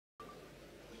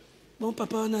Bon,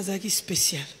 papa, on a zaki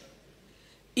spécial.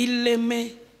 Il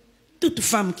aimait toute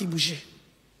femme qui bougeait.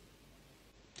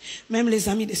 Même les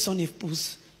amis de son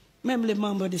épouse, même les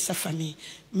membres de sa famille,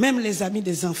 même les amis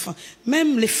des enfants,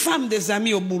 même les femmes des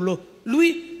amis au boulot.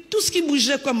 Lui, tout ce qui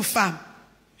bougeait comme femme.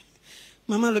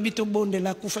 Maman, le bito bon de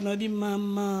la koufa, n'a dit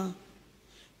maman,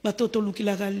 batoto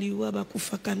lukila raliwa, ba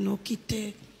koufa kano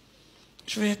kite.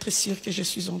 Je vais être sûre que je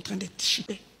suis en train d'être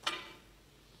chipée.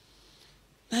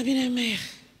 La bien mère.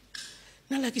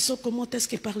 Comment est-ce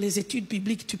que par les études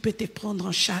bibliques tu peux te prendre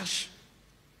en charge?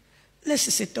 Laisse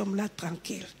cet homme-là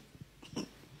tranquille.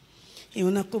 Et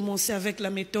on a commencé avec la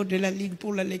méthode de la Ligue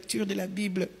pour la lecture de la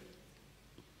Bible,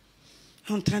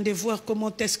 en train de voir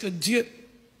comment est-ce que Dieu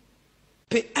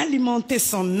peut alimenter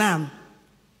son âme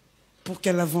pour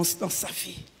qu'elle avance dans sa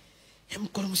vie. Et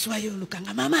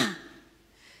maman,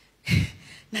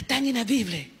 natangi na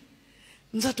Bible.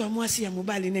 Nzato amwasi ya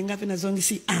mubali nengapi na zongi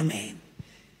si amen.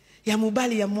 Ya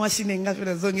mubali ya mwasi nengapi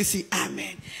na zongi si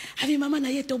amen. Avi mama na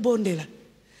yeto bondela.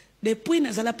 Depuis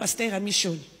nazala pasteur a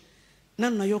mission.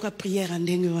 Nan na yoka prière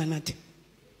ndenge wanate.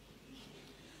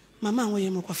 Mama ngoye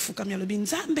moko fuka myalo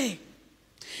binzambe.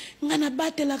 Ngana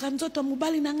batela kanzoto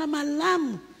mubali nanga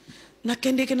malamu. Na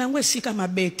kendeke nangwe sika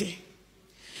mabete.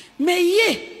 Me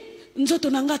ye nzoto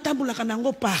nanga tambula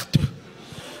kanango partout.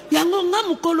 Yango nga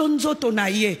mukolo nzoto na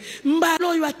ye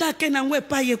mbalo yo atake na ngwe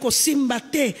pa ye ko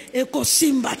simbate e ko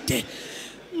simbate.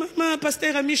 Mama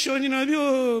pasteur a mishoni na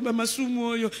bio ba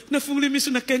masumu yo na funguli misu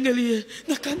na kengeli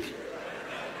na kange.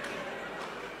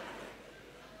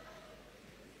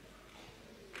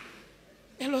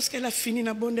 Et lorsqu'elle a fini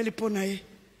na bonde le ponaye,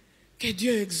 que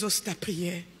Dieu exauce ta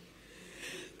prière.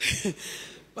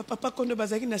 Papa Kondo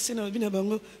bazaki na sena bina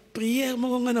bango prière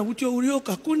mo nga na wuti uriyo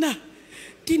kakuna.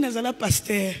 Tina zala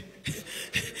pasteur.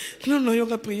 Non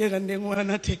yoka prière ndenge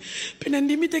wana te. Pena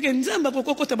ndimite ke nzamba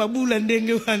kokokota babula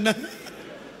ndenge wana.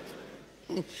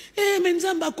 Mais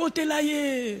nzamba kotela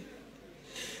ye.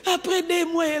 Après 2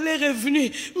 mois, elle est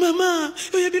revenue. Maman,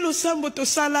 oyebilo sambo to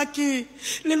salaki.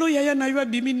 Lelo yaya na yo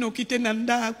bimi no kite na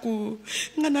ndako.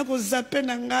 Ngana ko zape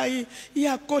na ngai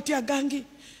ya koti ya gangi.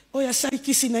 Oya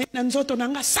salikisi na nzoto na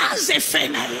nga sans effet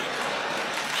na ye.